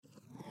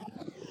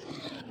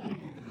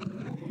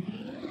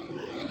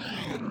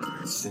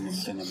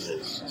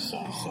Cinemas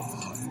Soft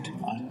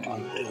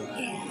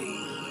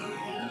Underbelly.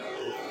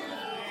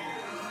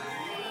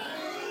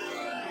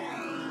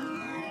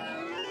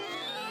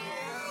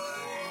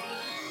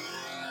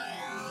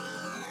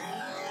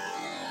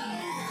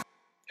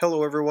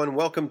 Hello everyone,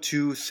 welcome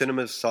to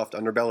Cinema's Soft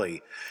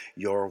Underbelly,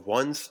 your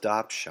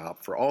one-stop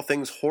shop for all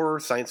things horror,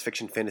 science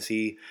fiction,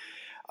 fantasy,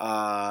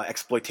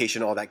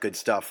 exploitation, all that good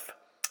stuff.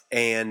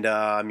 And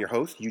I'm your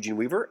host, Eugene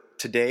Weaver.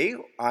 Today,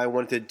 I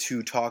wanted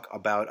to talk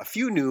about a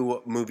few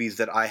new movies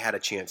that I had a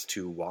chance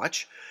to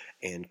watch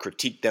and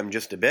critique them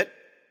just a bit.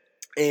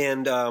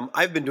 And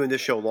I've been doing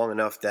this show long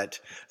enough that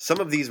some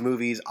of these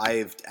movies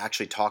I've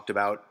actually talked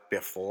about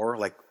before,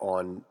 like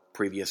on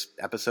previous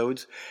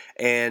episodes.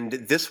 And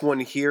this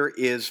one here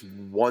is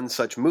one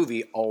such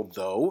movie,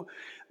 although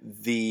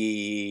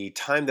the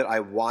time that I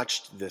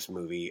watched this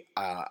movie,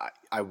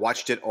 I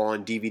watched it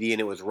on DVD,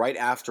 and it was right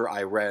after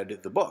I read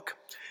the book.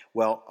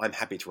 Well, I'm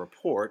happy to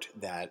report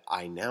that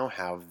I now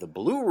have the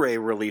Blu-ray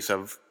release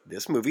of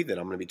this movie that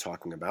I'm going to be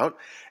talking about.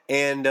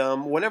 And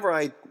whenever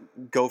I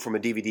go from a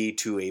DVD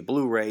to a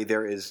Blu-ray,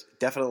 there is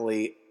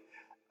definitely,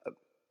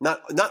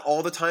 not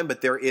all the time,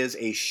 but there is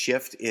a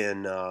shift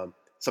in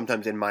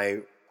sometimes in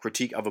my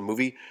critique of a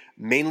movie,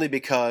 mainly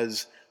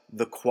because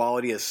the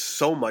quality is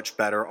so much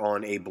better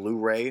on a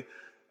Blu-ray,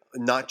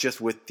 not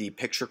just with the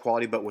picture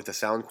quality, but with the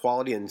sound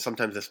quality and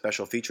sometimes the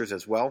special features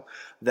as well,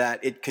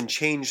 that it can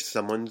change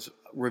someone's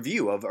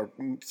review of a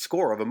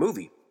score of a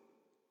movie.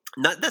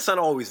 That's not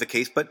always the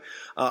case, but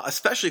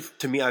especially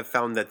to me, I've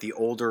found that the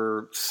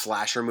older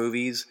slasher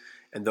movies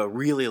and the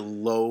really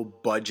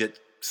low-budget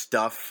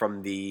stuff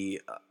from the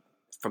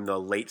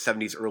late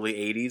 70s, early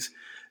 80s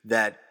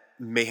that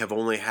may have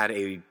only had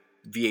a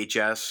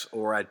VHS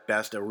or at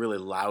best a really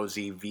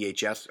lousy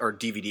VHS or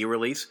DVD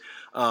release.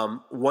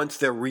 Once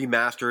they're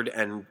remastered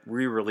and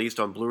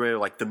re-released on Blu-ray,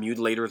 like The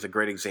Mutilator is a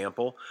great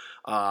example,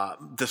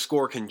 the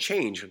score can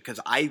change because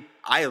I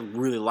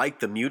really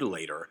like The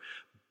Mutilator,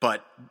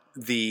 but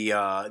the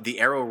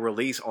Arrow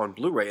release on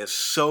Blu-ray is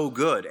so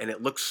good and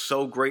it looks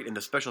so great and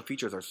the special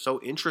features are so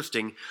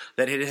interesting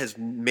that it has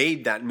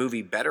made that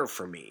movie better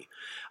for me.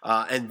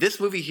 And this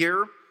movie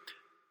here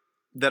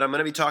that I'm going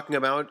to be talking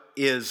about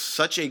is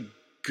such a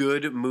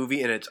good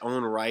movie in its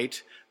own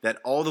right that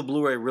all the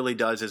Blu-ray really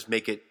does is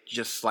make it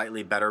just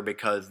slightly better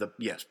because the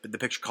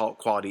picture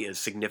quality is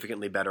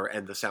significantly better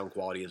and the sound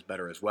quality is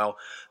better as well.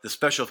 The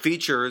special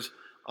features,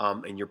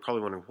 and you're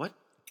probably wondering,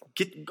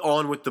 get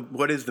on with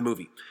what is the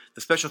movie?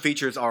 The special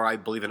features are, I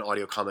believe, an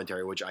audio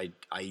commentary, which I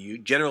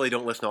generally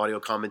don't listen to audio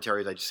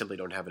commentaries. I just simply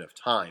don't have enough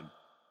time.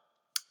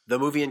 The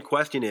movie in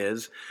question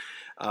is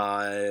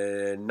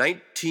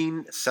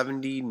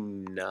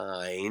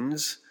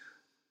 1979's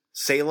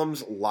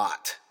Salem's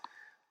Lot.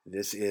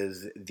 This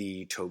is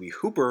the Tobe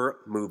Hooper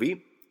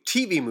movie,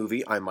 TV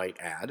movie, I might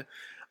add,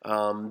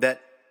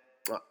 that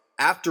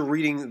after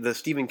reading the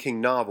Stephen King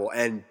novel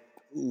and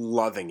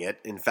loving it,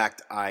 in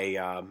fact,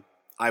 I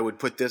would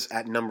put this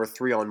at number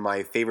 3 on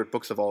my favorite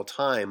books of all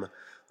time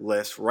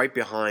list, right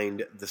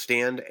behind The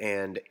Stand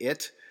and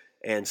It,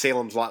 and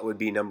Salem's Lot would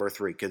be number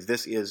 3, because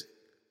this is,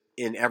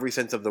 in every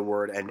sense of the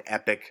word, an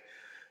epic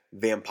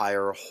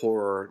vampire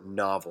horror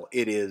novel.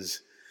 It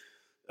is,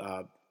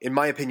 in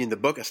my opinion, the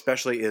book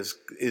especially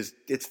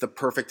it's the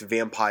perfect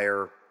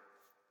vampire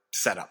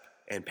setup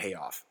and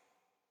payoff.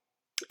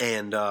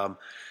 And I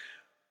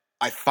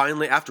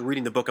finally, after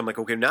reading the book, I'm like,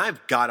 okay, now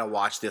I've got to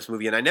watch this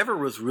movie. And I never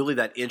was really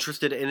that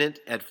interested in it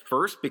at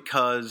first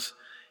because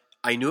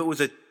I knew it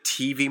was a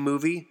TV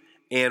movie.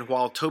 And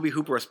while Tobe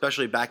Hooper,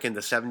 especially back in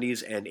the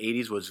 70s and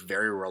 80s, was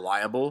very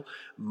reliable,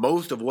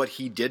 most of what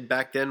he did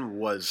back then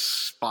was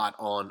spot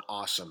on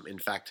awesome. In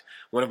fact,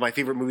 one of my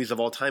favorite movies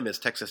of all time is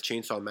Texas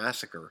Chainsaw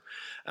Massacre.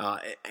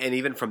 And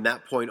even from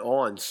that point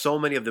on, so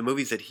many of the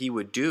movies that he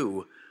would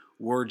do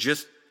were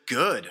just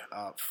good.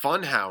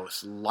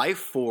 Funhouse, Life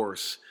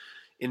Force,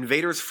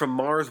 Invaders from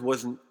Mars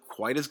wasn't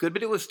quite as good,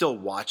 but it was still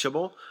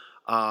watchable.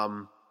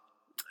 He's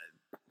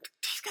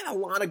got a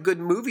lot of good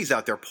movies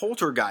out there.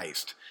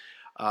 Poltergeist.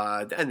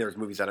 And there's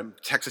movies out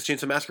of Texas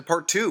Chainsaw Massacre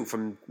Part 2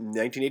 from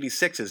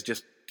 1986 is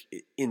just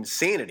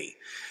insanity.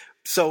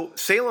 So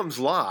Salem's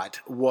Lot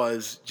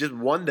was just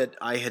one that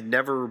I had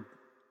never,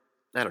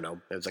 I don't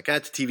know, it was like,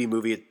 that's a TV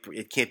movie,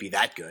 it can't be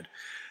that good.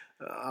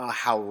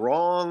 How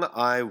wrong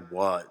I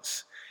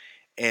was.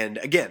 And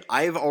again,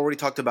 I've already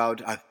talked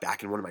about,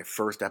 back in one of my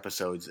first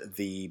episodes,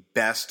 the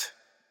best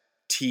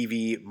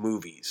TV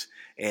movies.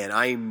 And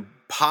I'm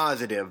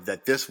positive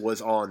that this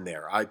was on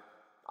there.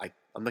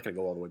 I'm not going to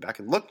go all the way back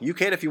and look. You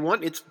can if you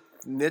want. It's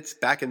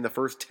back in the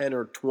first 10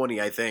 or 20,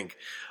 I think,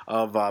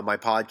 of my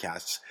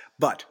podcasts.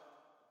 But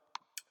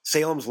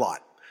Salem's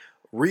Lot,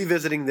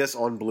 revisiting this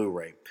on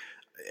Blu-ray.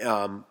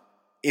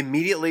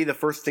 Immediately, the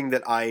first thing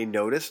that I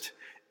noticed,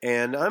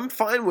 and I'm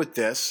fine with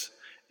this,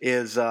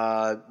 is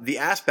the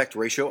aspect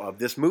ratio of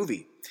this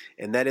movie.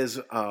 And that is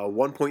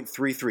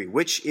 1.33,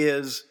 which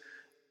is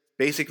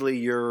basically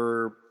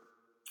your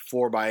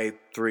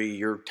 4:3,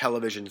 your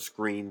television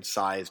screen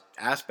size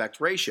aspect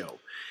ratio.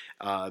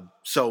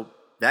 So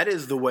that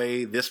is the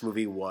way this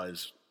movie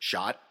was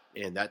shot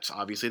and that's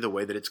obviously the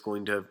way that it's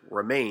going to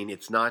remain.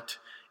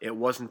 It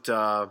wasn't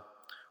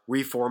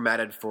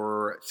reformatted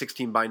for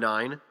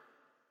 16:9,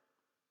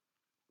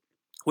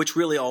 which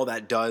really all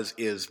that does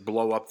is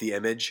blow up the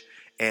image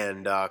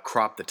and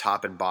crop the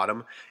top and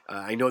bottom.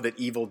 I know that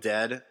Evil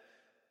Dead,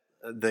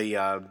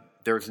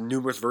 there's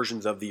numerous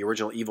versions of the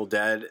original Evil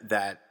Dead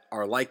that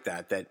are like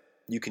that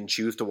you can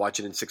choose to watch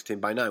it in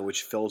 16:9,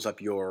 which fills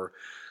up your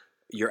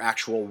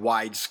actual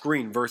wide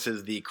screen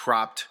versus the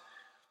cropped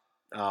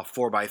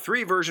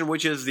 4:3 version,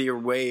 which is the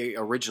way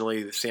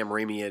originally Sam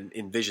Raimi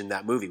envisioned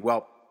that movie.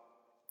 Well,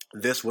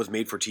 this was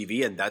made for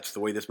TV, and that's the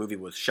way this movie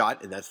was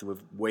shot, and that's the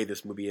way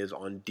this movie is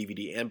on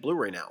DVD and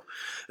Blu-ray now.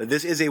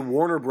 This is a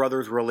Warner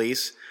Brothers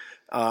release.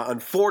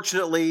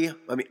 Unfortunately,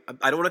 I mean,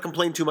 I don't want to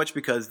complain too much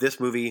because this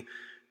movie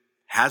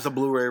has a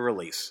Blu-ray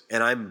release,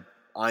 and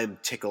I'm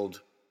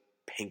tickled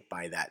pink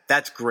by that.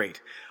 That's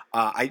great.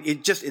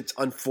 It's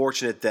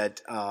unfortunate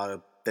that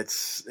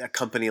that's a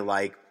company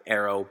like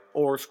Arrow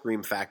or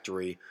Scream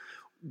Factory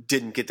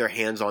didn't get their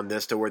hands on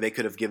this to where they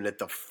could have given it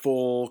the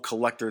full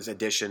collector's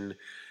edition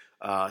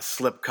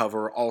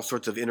slipcover, all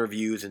sorts of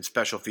interviews and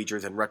special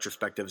features and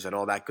retrospectives and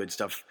all that good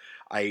stuff.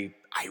 I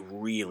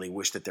really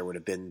wish that there would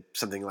have been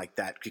something like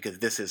that because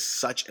this is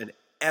such an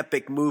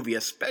epic movie,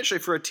 especially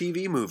for a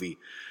TV movie.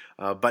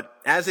 But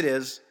as it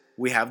is,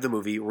 we have the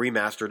movie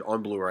remastered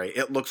on Blu-ray.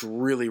 It looks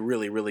really,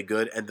 really, really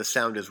good, and the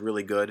sound is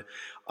really good.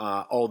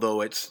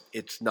 Although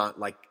it's not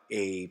like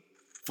a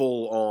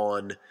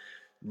full-on,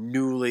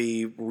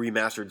 newly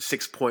remastered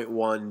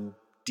 6.1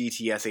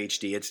 DTS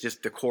HD. It's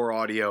just the core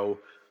audio.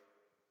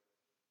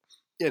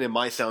 And in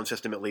my sound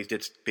system, at least,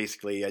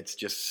 it's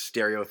just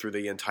stereo through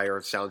the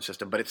entire sound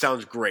system. But it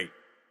sounds great.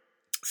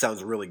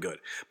 Sounds really good.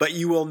 But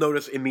you will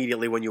notice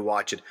immediately when you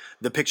watch it,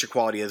 the picture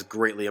quality has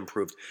greatly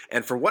improved.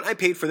 And for what I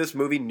paid for this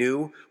movie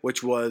new,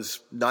 which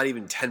was not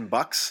even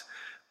 $10,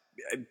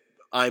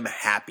 I'm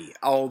happy.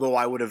 Although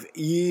I would have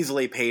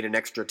easily paid an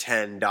extra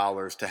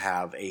 $10 to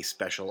have a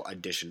special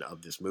edition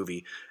of this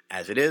movie.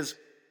 As it is,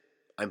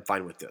 I'm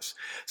fine with this.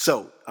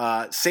 So,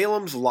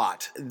 Salem's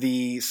Lot.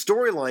 The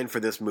storyline for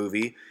this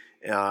movie,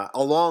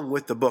 along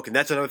with the book, and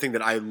that's another thing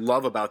that I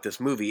love about this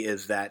movie,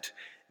 is that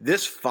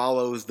this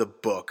follows the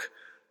book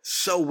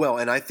so well.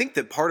 And I think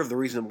that part of the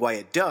reason why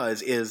it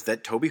does is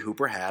that Tobe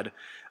Hooper had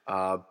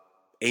a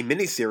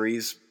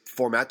miniseries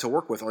format to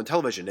work with on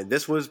television. And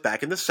this was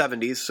back in the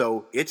 70s,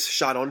 so it's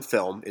shot on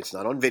film. It's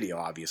not on video,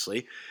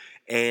 obviously.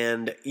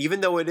 And even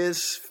though it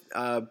is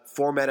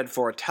formatted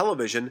for a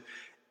television,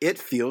 it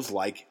feels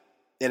like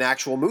an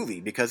actual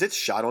movie because it's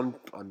shot on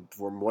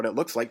from what it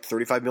looks like,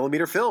 35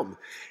 millimeter film.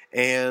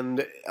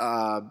 And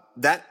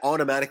that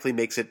automatically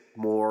makes it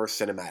more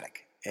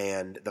cinematic.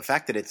 And the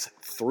fact that it's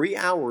 3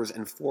 hours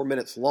and 4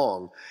 minutes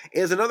long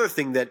is another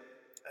thing that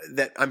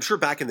I'm sure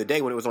back in the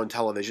day when it was on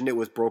television, it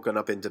was broken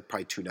up into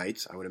probably 2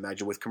 nights. I would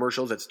imagine with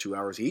commercials, that's 2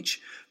 hours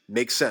each.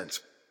 Makes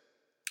sense.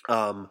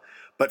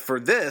 But for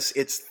this,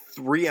 it's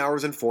 3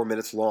 hours and 4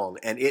 minutes long,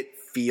 and it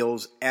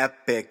feels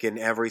epic in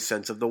every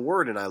sense of the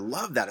word. And I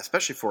love that,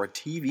 especially for a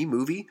TV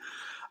movie.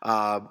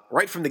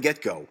 Right from the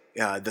get-go,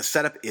 the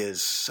setup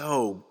is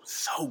so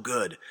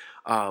good.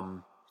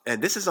 And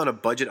this is on a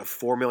budget of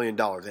 $4 million.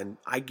 And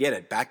I get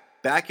it.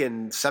 Back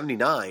in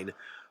 79,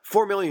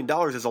 $4 million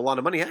is a lot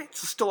of money.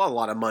 It's still a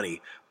lot of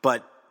money.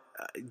 But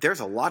there's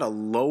a lot of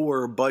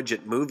lower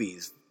budget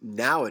movies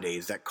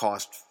nowadays that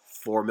cost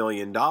 $4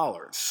 million.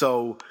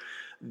 So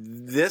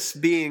this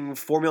being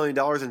 $4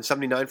 million in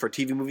 79 for a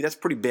TV movie, that's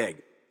pretty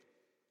big.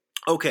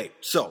 Okay,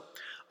 so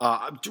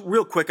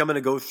real quick, I'm going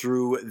to go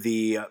through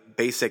the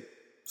basic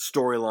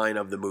storyline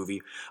of the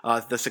movie.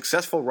 The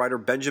successful writer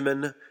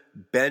Benjamin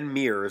Ben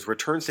Mears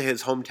returns to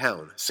his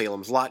hometown,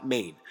 Salem's Lot,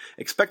 Maine,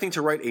 expecting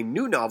to write a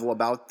new novel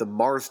about the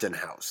Marsden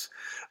House.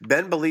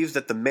 Ben believes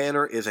that the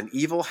manor is an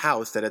evil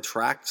house that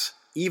attracts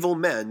evil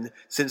men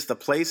since the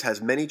place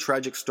has many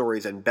tragic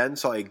stories, and Ben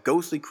saw a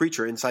ghostly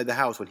creature inside the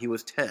house when he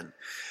was 10.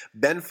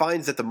 Ben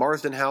finds that the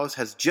Marsden House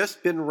has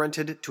just been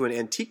rented to an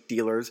antique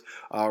dealer's,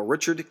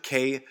 Richard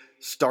K.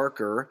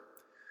 Starker,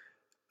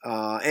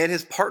 and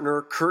his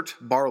partner, Kurt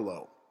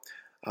Barlow.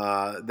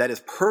 That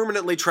is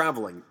permanently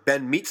traveling.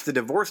 Ben meets the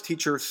divorced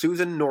teacher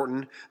Susan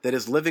Norton that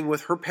is living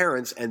with her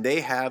parents, and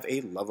they have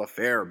a love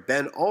affair.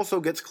 Ben also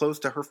gets close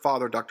to her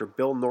father, Dr.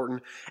 Bill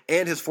Norton,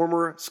 and his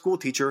former school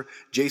teacher,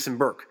 Jason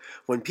Burke.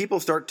 When people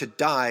start to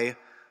die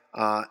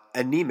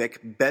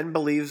anemic, Ben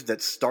believes that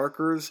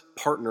Starker's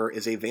partner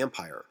is a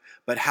vampire,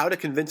 but how to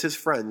convince his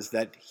friends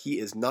that he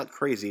is not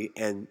crazy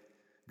and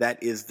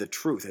that is the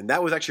truth. And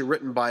that was actually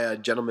written by a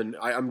gentleman.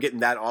 I'm getting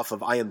that off of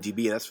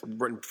IMDb. That's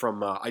written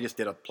from, I just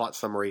did a plot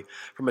summary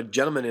from a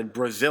gentleman in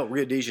Brazil,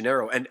 Rio de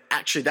Janeiro. And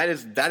actually, that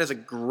is a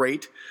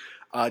great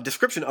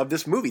description of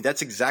this movie.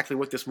 That's exactly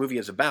what this movie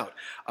is about.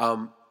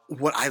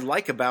 What I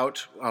like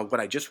about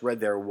what I just read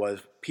there was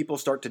people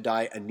start to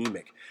die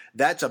anemic.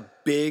 That's a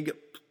big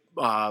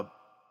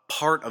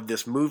part of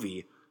this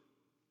movie,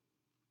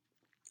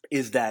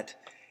 is that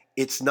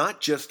it's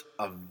not just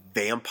a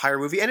vampire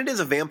movie. And it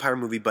is a vampire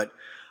movie, but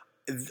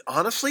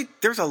honestly,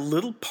 there's a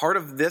little part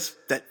of this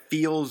that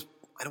feels,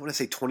 I don't want to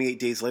say 28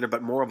 Days Later,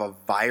 but more of a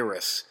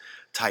virus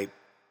type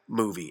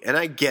movie. And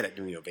I get it,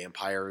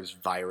 vampires,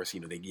 virus,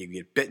 you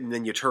get bitten,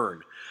 then you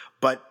turn.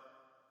 But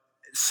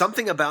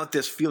something about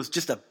this feels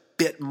just a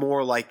bit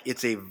more like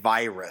it's a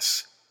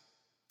virus.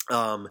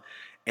 And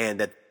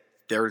that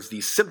there's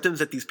these symptoms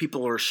that these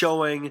people are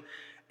showing,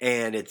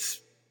 and it's,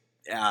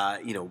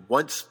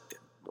 once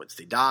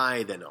they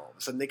die, then all of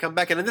a sudden they come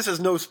back. And this is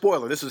no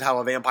spoiler. This is how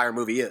a vampire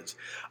movie is.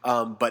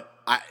 But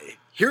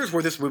here's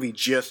where this movie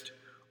just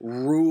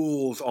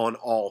rules on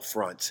all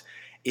fronts,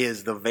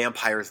 is the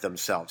vampires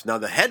themselves. Now,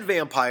 the head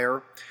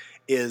vampire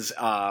is,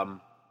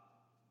 at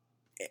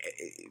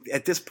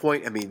this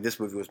point, this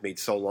movie was made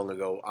so long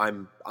ago,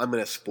 I'm going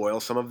to spoil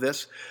some of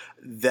this.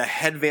 The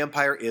head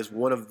vampire is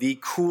one of the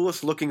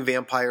coolest looking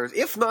vampires,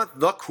 if not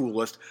the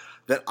coolest,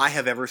 that I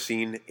have ever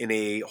seen in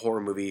a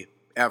horror movie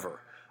ever.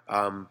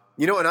 And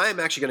I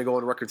am actually going to go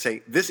on record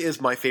saying this is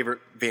my favorite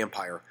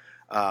vampire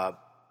of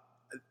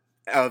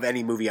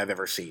any movie I've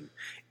ever seen.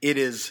 It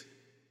is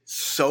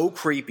so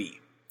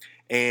creepy.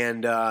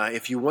 And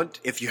if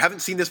you haven't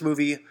seen this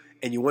movie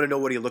and you want to know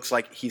what he looks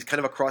like, he's kind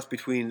of a cross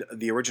between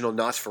the original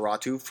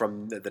Nosferatu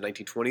from the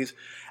 1920s,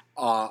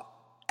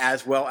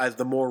 as well as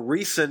the more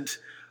recent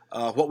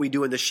What We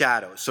Do in the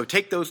Shadows. So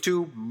take those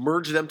two,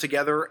 merge them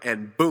together,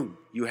 and boom,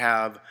 you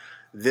have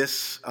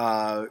this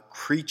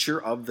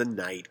creature of the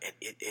night. And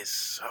it is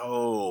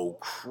so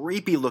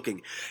creepy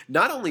looking.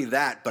 Not only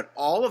that, but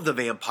all of the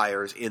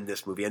vampires in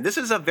this movie, and this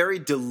is a very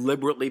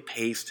deliberately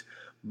paced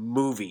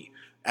movie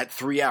at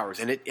 3 hours,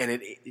 and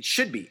it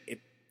should be.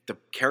 The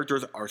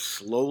characters are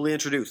slowly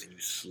introduced, and you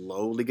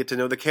slowly get to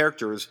know the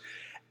characters,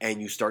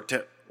 and you start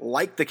to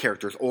like the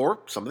characters, or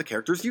some of the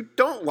characters you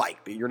don't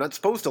like, but you're not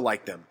supposed to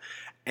like them.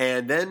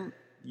 And then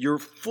you're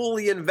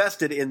fully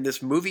invested in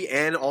this movie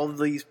and all of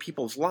these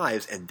people's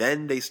lives, and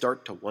then they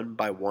start to one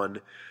by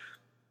one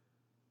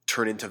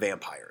turn into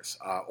vampires,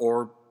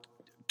 or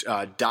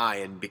die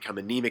and become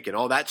anemic and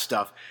all that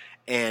stuff.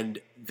 And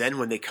then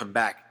when they come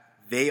back,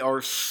 they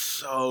are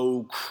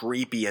so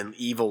creepy and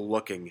evil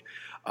looking.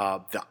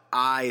 The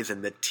eyes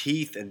and the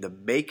teeth and the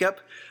makeup,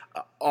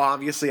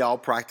 obviously all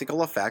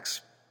practical effects.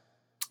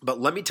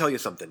 But let me tell you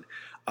something.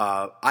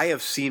 I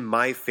have seen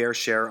my fair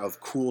share of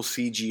cool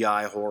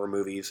CGI horror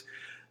movies.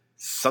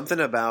 Something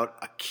about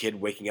a kid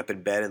waking up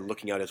in bed and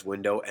looking out his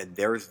window, and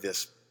there's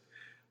this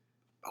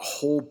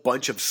whole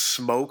bunch of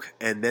smoke,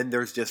 and then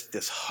there's just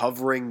this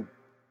hovering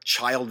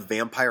child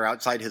vampire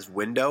outside his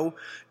window,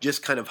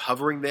 just kind of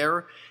hovering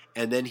there.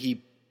 And then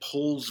he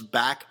pulls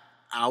back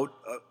out,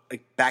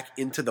 back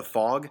into the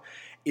fog,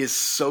 is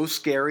so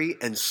scary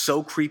and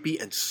so creepy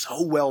and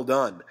so well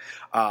done.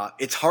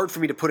 It's hard for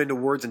me to put into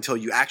words until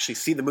you actually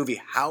see the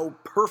movie how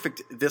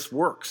perfect this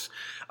works.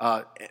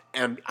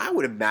 And I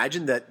would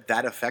imagine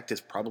that effect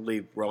is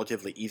probably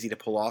relatively easy to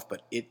pull off,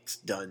 but it's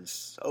done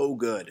so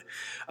good.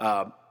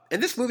 And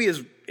this movie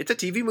it's a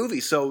TV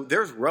movie, so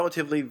there's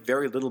relatively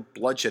very little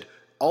bloodshed.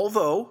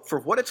 Although, for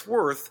what it's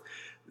worth,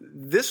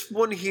 this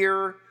one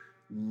here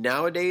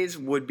nowadays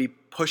would be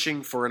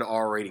pushing for an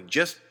R rating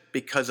just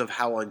because of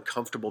how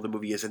uncomfortable the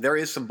movie is. And there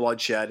is some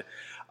bloodshed,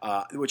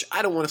 which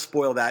I don't want to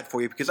spoil that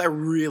for you, because I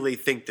really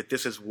think that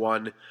this is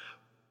one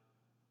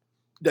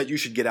that you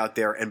should get out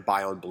there and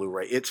buy on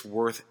Blu-ray. It's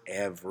worth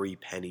every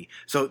penny.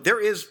 So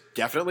there is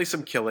definitely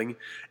some killing,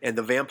 and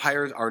the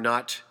vampires are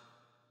not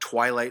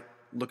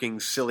Twilight-looking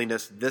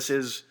silliness. This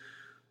is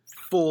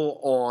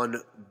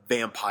full-on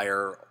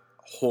vampire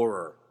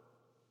horror.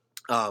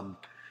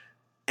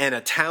 And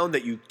a town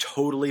that you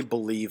totally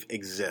believe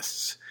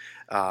exists.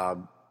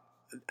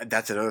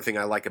 That's another thing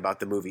I like about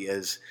the movie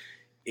is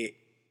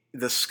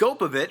the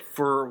scope of it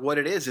for what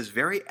it is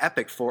very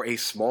epic for a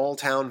small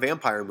town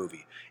vampire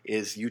movie.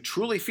 Is you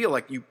truly feel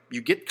like you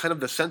get kind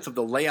of the sense of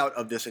the layout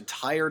of this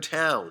entire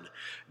town.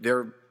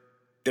 They're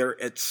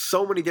at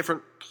so many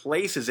different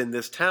places in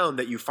this town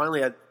that you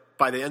finally,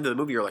 by the end of the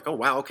movie, you're like, oh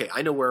wow, okay,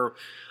 I know where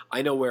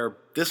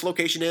this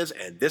location is,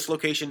 and this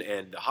location,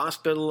 and the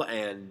hospital,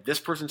 and this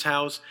person's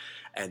house,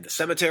 and the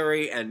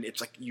cemetery, and it's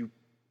like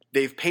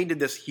they've painted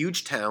this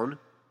huge town,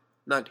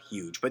 not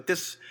huge, but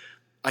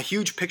a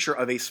huge picture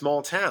of a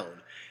small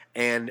town,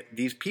 and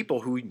these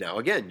people who now,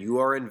 again, you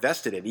are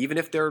invested in, even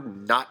if they're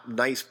not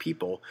nice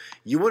people,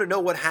 you want to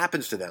know what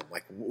happens to them.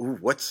 Like,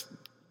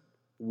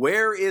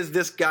 where is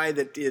this guy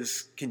that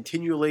is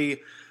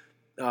continually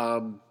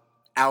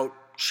out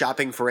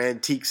shopping for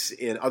antiques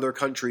in other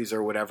countries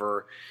or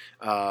whatever?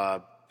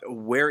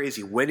 Where is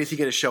he? When is he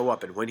going to show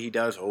up? And when he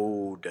does,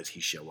 does he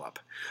show up?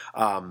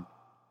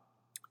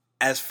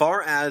 As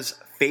far as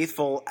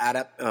faithful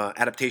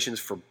adaptations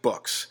for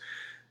books,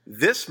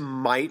 this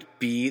might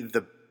be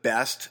the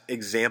best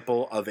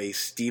example of a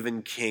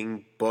Stephen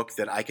King book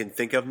that I can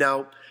think of.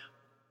 Now,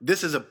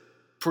 this is a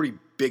pretty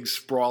big,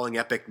 sprawling,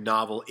 epic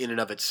novel in and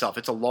of itself.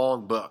 It's a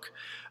long book,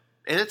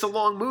 and it's a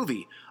long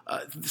movie.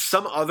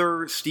 Some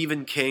other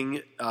Stephen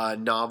King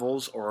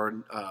novels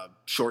or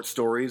short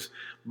stories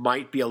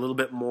might be a little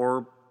bit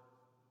more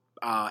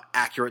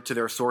accurate to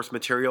their source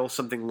material.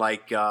 Something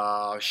like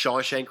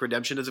Shawshank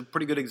Redemption is a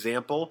pretty good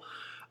example.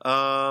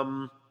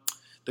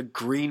 The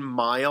Green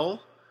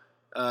Mile.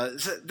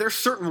 There's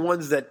certain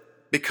ones that,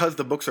 because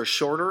the books are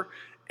shorter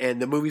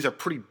and the movies are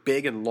pretty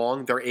big and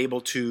long, they're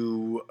able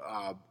to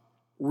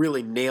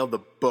really nail the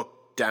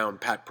book down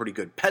pat pretty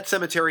good. Pet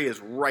Sematary is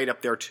right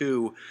up there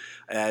too,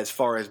 as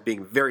far as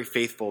being very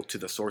faithful to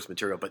the source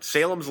material. But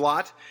Salem's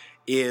Lot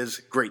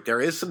is great.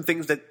 There is some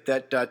things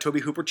that Tobe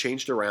Hooper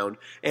changed around,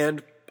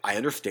 and I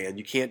understand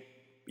you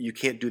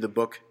can't do the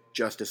book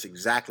justice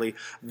exactly.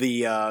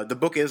 The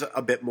book is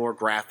a bit more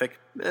graphic.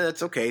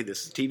 That's okay.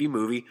 This is a TV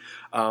movie,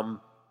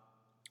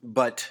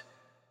 but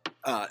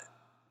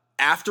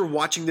after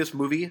watching this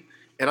movie,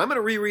 and I'm going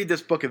to reread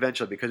this book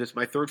eventually because it's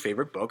my third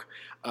favorite book,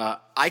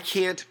 I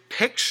can't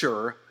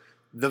picture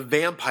the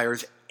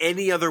vampires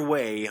any other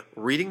way.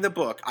 Reading the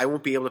book, I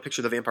won't be able to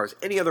picture the vampires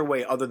any other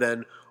way other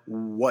than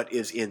what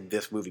is in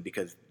this movie,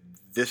 because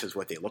this is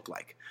what they look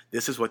like.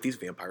 This is what these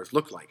vampires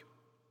look like.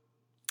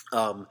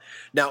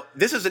 Now,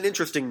 this is an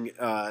interesting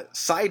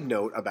side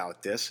note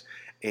about this,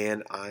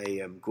 and I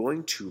am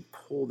going to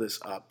pull this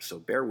up, so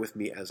bear with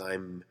me as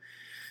I'm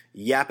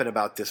yapping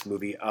about this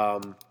movie.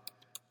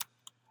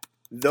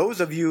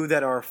 Those of you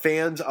that are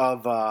fans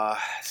of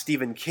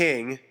Stephen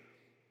King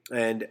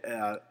and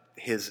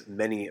his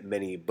many,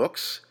 many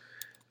books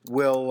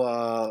will...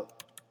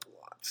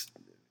 let's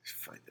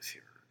find this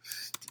here.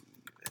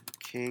 Stephen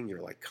King.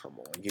 You're like, come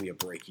on, give me a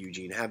break,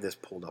 Eugene. Have this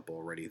pulled up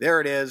already.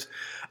 There it is.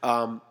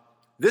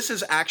 This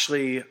is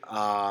actually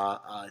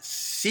a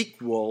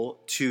sequel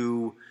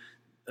to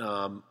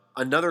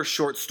another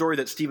short story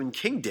that Stephen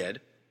King did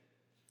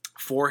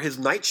for his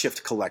Night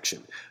Shift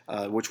collection,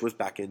 which was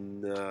back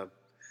in...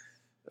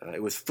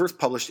 it was first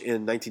published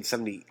in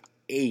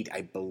 1978,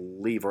 I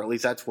believe, or at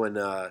least that's when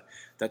the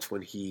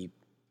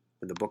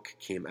book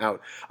came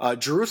out.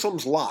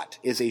 Jerusalem's Lot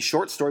is a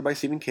short story by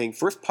Stephen King,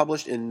 first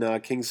published in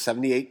King's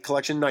 78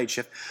 collection Night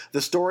Shift.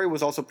 The story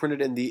was also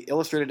printed in the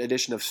illustrated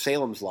edition of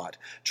Salem's Lot.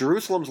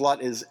 Jerusalem's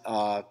Lot is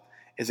a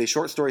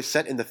short story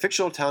set in the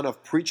fictional town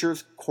of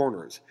Preacher's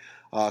Corners,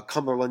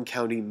 Cumberland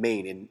County,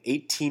 Maine, in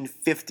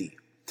 1850.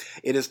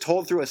 It is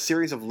told through a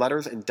series of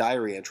letters and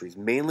diary entries,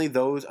 mainly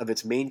those of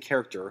its main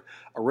character,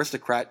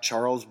 aristocrat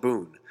Charles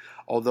Boone,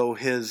 although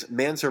his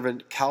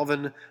manservant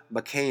Calvin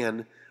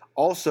McCann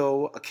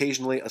also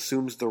occasionally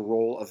assumes the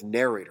role of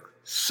narrator.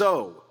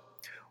 So,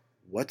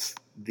 what's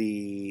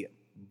the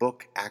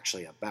book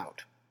actually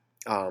about?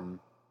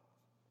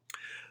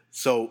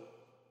 So,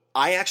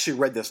 I actually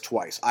read this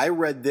twice. I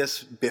read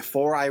this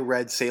before I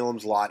read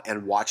Salem's Lot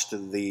and watched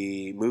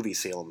the movie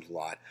Salem's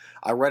Lot.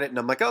 I read it and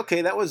I'm like,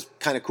 okay, that was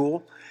kind of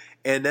cool.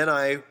 And then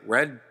I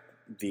read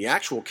the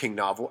actual King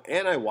novel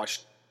and I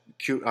watched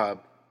Tobe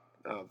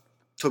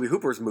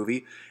Hooper's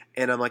movie.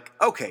 And I'm like,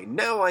 okay,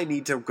 now I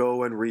need to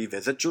go and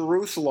revisit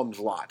Jerusalem's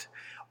Lot.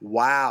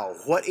 Wow,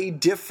 what a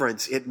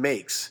difference it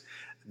makes.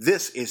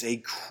 This is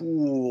a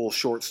cool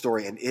short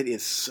story, and it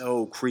is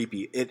so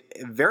creepy. It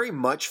very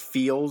much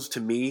feels to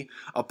me,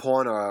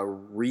 upon a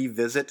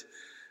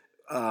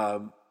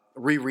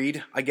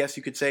reread, I guess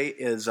you could say,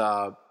 is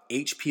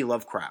H.P.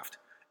 Lovecraft.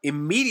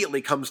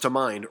 Immediately comes to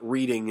mind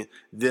reading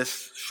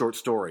this short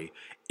story.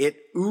 It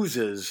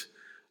oozes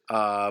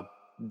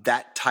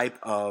that type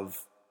of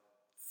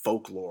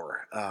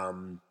folklore,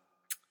 and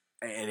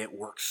it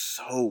works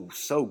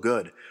so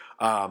good.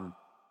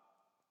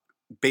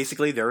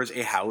 Basically, there is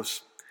a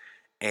house,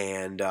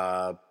 and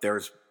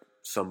there's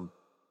some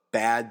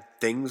bad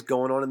things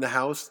going on in the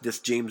house. This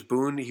James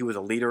Boone, he was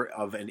a leader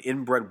of an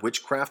inbred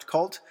witchcraft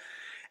cult,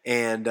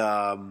 and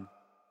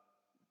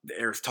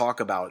there's talk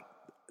about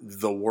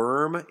the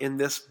worm in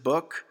this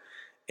book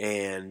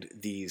and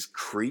these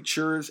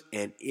creatures,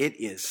 and it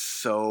is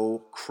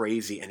so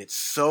crazy, and it's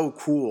so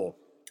cool.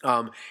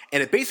 And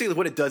it basically,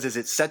 what it does is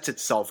it sets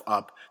itself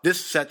up.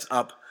 This sets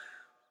up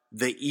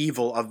the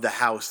evil of the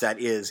house that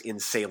is in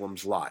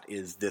Salem's Lot,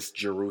 is this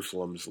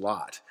Jerusalem's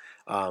Lot.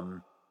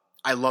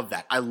 I love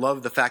that. I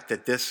love the fact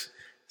that this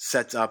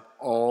sets up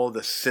all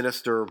the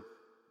sinister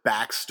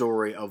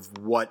backstory of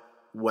what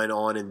went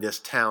on in this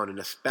town, and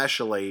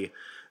especially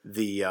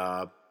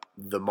the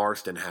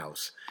Marston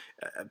house.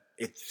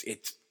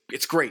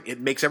 It's great. It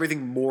makes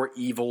everything more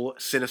evil,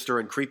 sinister,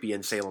 and creepy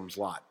in Salem's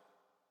Lot.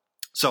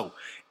 So,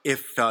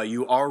 if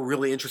you are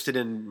really interested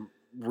in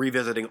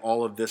revisiting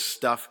all of this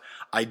stuff,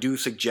 I do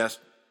suggest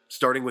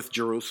starting with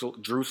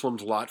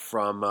Jerusalem's Lot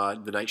from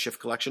the Night Shift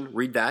collection.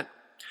 Read that.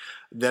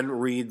 Then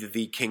read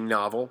the King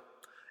novel.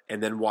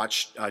 And then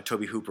watch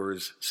Tobe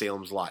Hooper's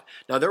Salem's Lot.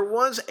 Now, there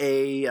was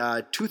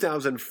a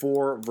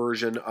 2004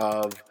 version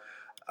of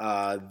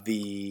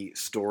the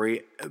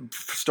story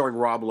starring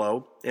Rob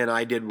Lowe, and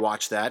I did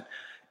watch that.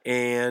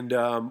 And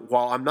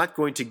while I'm not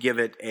going to give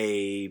it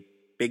a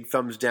big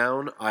thumbs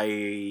down,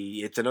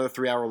 it's another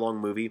 3-hour-long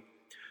movie.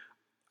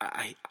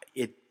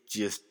 It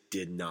just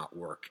did not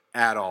work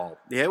at all.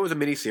 Yeah, it was a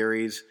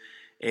miniseries,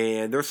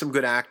 and there's some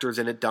good actors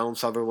in it. Donald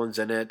Sutherland's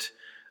in it.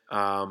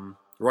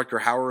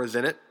 Rutger Hauer is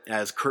in it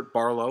as Kurt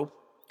Barlow.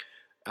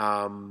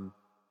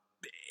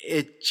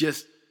 It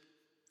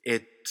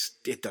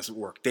doesn't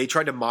work. They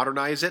tried to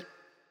modernize it.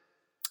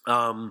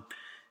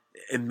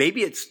 and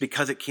maybe it's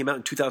because it came out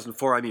in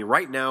 2004. I mean,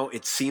 right now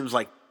it seems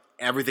like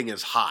everything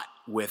is hot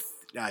with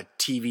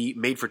TV,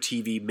 made for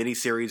TV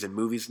miniseries and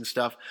movies and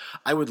stuff.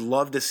 I would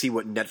love to see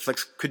what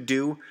Netflix could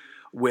do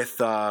with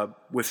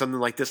something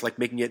like this, like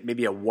making it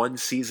maybe a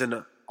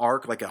 1-season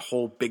arc, like a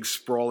whole big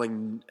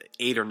sprawling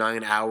 8 or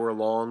 9 hour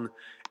long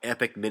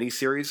epic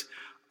miniseries.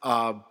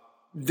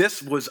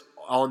 This was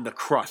on the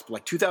cusp.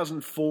 Like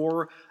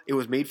 2004, it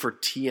was made for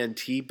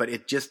TNT, but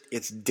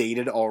it's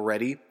dated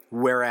already.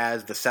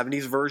 Whereas the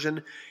 70s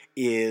version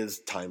is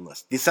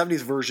timeless. The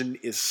 70s version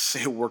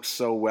it works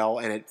so well,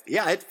 and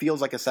it feels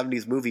like a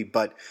 70s movie,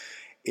 but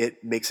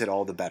it makes it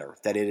all the better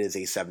that it is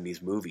a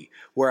 70s movie.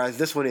 Whereas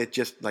this one, it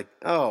just like,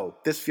 oh,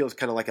 this feels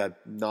kind of like a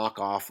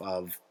knockoff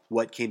of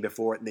what came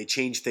before it, and they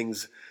changed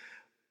things.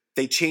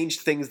 They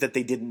changed things that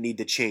they didn't need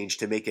to change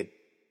to make it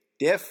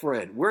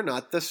different. We're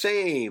not the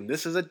same.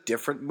 This is a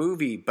different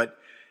movie, but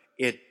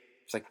it's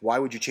like, why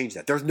would you change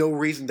that? There's no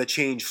reason to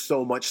change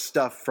so much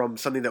stuff from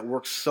something that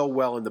works so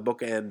well in the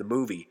book and the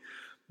movie,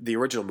 the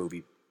original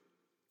movie.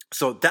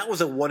 So that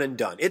was a one and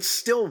done. It's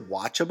still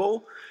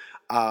watchable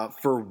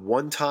for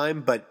one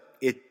time, but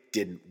it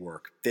didn't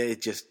work.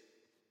 It just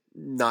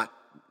not,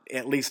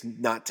 at least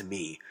not to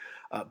me.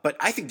 But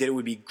I think that it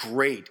would be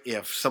great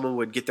if someone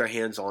would get their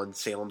hands on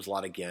Salem's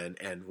Lot again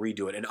and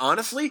redo it. And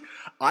honestly,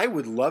 I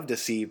would love to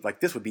see, like,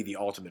 this would be the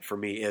ultimate for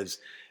me, is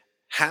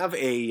have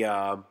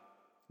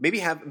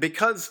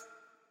because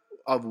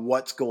of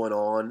what's going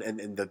on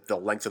and the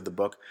length of the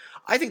book,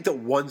 I think that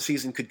one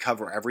season could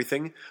cover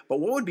everything. But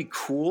what would be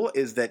cool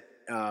is that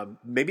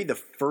maybe the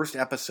first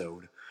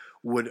episode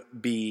would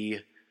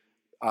be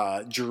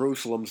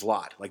Jerusalem's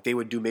Lot. Like, they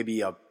would do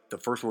maybe the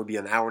first one would be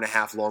an hour and a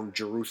half long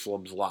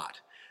Jerusalem's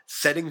Lot,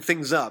 setting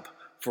things up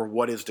for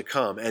what is to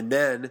come. And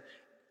then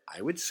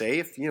I would say,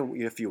 if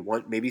you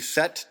want, maybe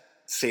set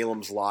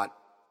Salem's Lot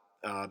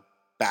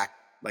back,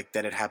 like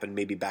that it happened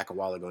maybe back a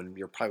while ago. And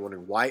you're probably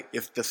wondering why,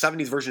 if the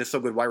 70s version is so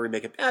good, why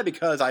remake it?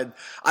 Because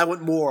I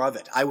want more of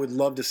it. I would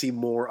love to see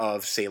more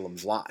of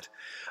Salem's Lot.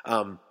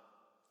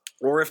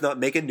 Or if not,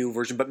 make a new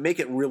version, but make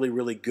it really,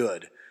 really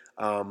good.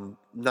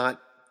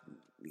 Not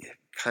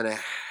kind of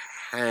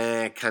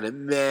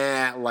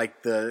meh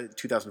like the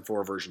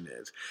 2004 version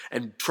is,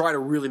 and try to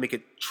really make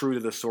it true to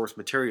the source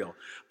material.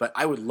 But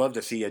I would love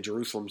to see a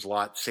Jerusalem's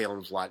Lot,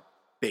 Salem's Lot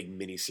big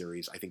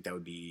miniseries. I think that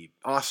would be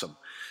awesome.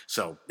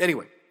 So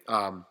anyway,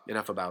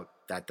 enough about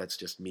that. That's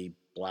just me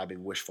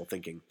blabbing wishful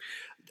thinking.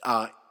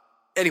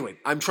 Anyway,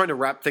 I'm trying to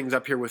wrap things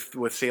up here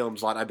with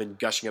Salem's Lot. I've been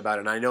gushing about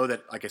it, and I know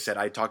that, like I said,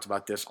 I talked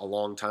about this a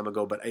long time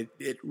ago, but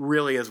it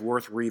really is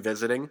worth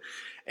revisiting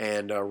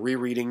and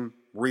rereading,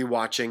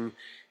 rewatching,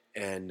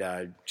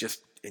 and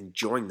just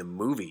enjoying the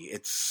movie.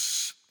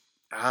 It's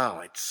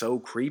so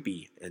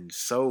creepy and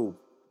so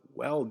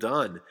well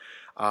done.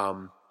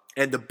 And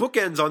the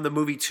bookends on the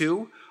movie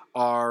too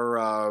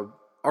are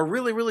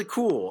really, really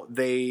cool.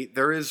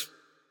 There is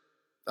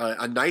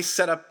a nice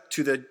setup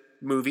to the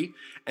movie,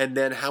 and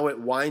then how it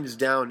winds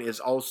down is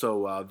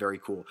also very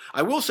cool.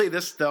 I will say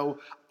this though,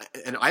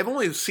 and I've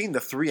only seen the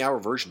 3-hour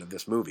version of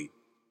this movie.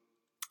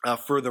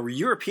 For the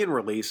European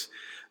release,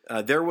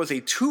 there was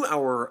a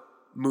 2-hour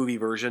movie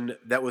version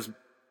that was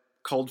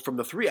culled from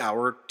the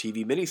 3-hour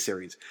TV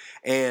miniseries,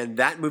 and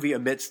that movie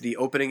omits the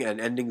opening and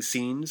ending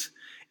scenes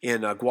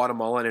in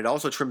Guatemala, and it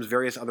also trims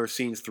various other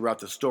scenes throughout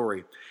the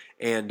story.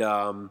 And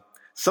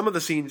some of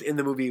the scenes in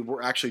the movie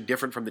were actually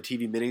different from the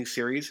TV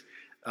miniseries,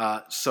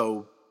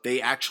 so they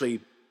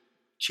actually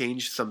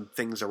changed some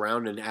things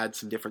around and add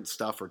some different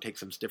stuff or take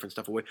some different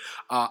stuff away.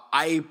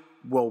 I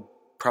will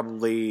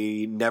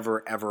probably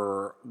never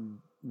ever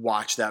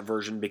watch that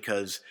version,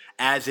 because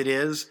as it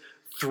is,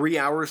 3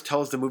 hours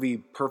tells the movie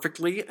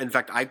perfectly. In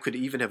fact, I could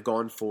even have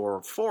gone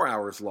for 4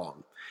 hours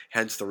long.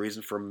 Hence the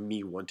reason for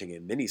me wanting a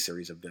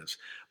miniseries of this.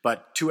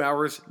 But 2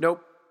 hours,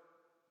 nope.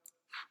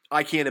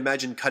 I can't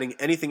imagine cutting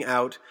anything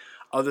out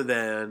other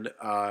than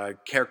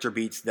character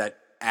beats that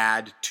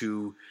add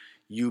to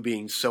you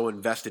being so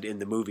invested in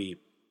the movie.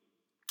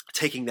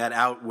 Taking that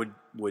out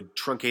would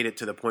truncate it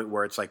to the point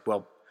where it's like,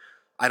 well,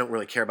 I don't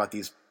really care about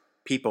these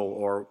people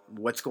or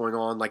what's going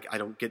on. Like, I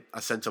don't get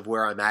a sense of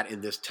where I'm at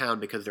in this town,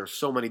 because there's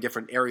so many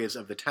different areas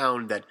of the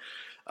town that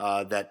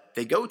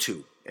they go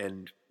to,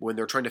 and when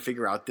they're trying to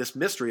figure out this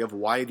mystery of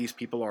why these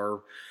people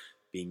are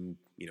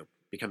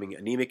becoming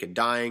anemic and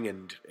dying,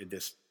 and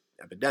this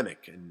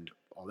epidemic and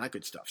all that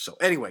good stuff. So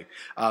anyway,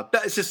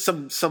 that's just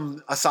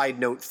some aside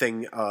note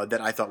thing that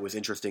I thought was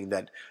interesting,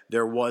 that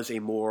there was a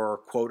more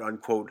quote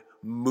unquote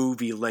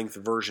movie length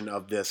version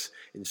of this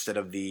instead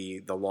of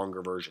the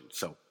longer version.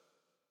 So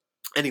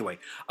anyway,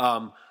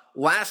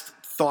 last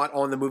thought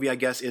on the movie, I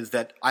guess, is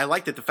that I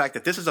liked the fact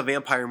that this is a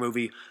vampire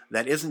movie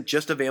that isn't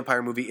just a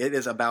vampire movie. It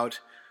is about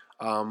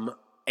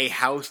a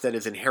house that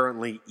is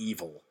inherently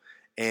evil.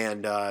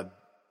 And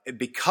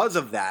because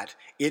of that,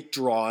 it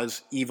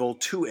draws evil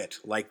to it,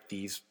 like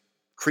these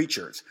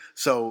creatures.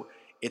 So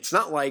it's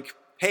not like,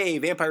 hey,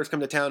 vampires come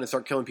to town and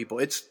start killing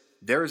people.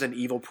 There's an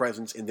evil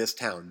presence in this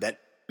town that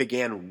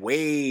began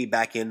way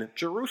back in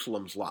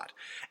Jerusalem's Lot.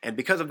 And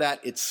because of that,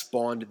 it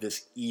spawned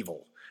this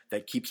evil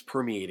that keeps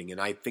permeating. And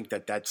I think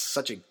that that's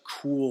such a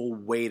cool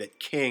way that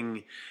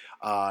King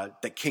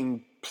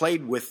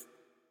played with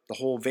the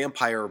whole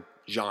vampire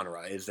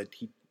genre, is that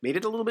he made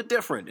it a little bit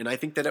different. And I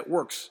think that it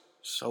works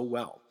so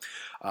well.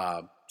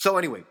 So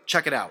anyway,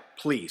 check it out,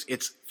 please.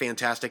 It's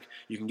fantastic.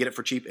 You can get it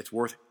for cheap. It's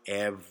worth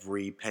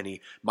every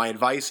penny. My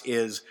advice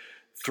is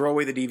throw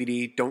away the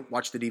DVD. Don't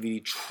watch the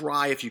DVD.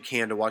 Try, if you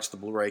can, to watch the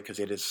Blu-ray, because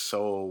it is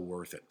so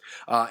worth it.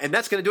 And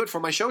that's going to do it for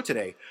my show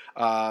today.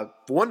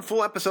 One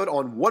full episode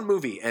on one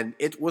movie, and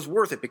it was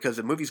worth it because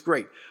the movie's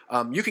great.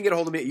 You can get a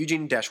hold of me at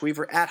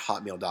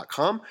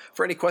eugene-weaver@hotmail.com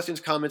for any questions,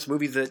 comments,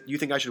 movies that you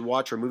think I should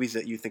watch, or movies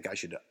that you think I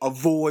should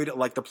avoid,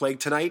 like The Plague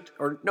tonight.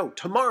 Or no,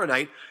 tomorrow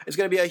night is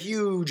going to be a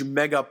huge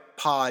mega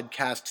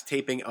podcast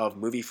taping of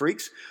Movie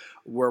Freaks,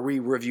 where we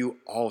review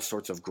all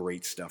sorts of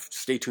great stuff.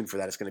 Stay tuned for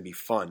that. It's going to be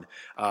fun.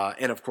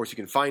 And, of course, you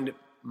can find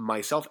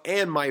myself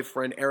and my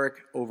friend Eric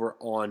over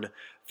on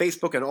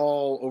Facebook and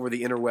all over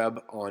the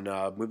interweb on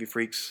Movie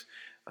Freaks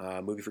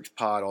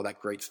Pod, all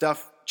that great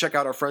stuff. Check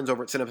out our friends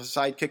over at Cinema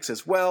Sidekicks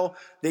as well.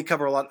 They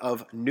cover a lot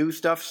of new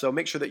stuff, so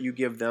make sure that you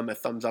give them a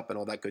thumbs up and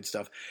all that good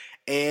stuff.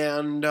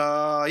 And,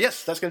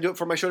 yes, that's going to do it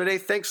for my show today.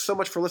 Thanks so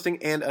much for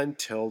listening, and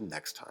until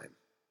next time.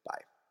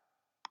 Bye.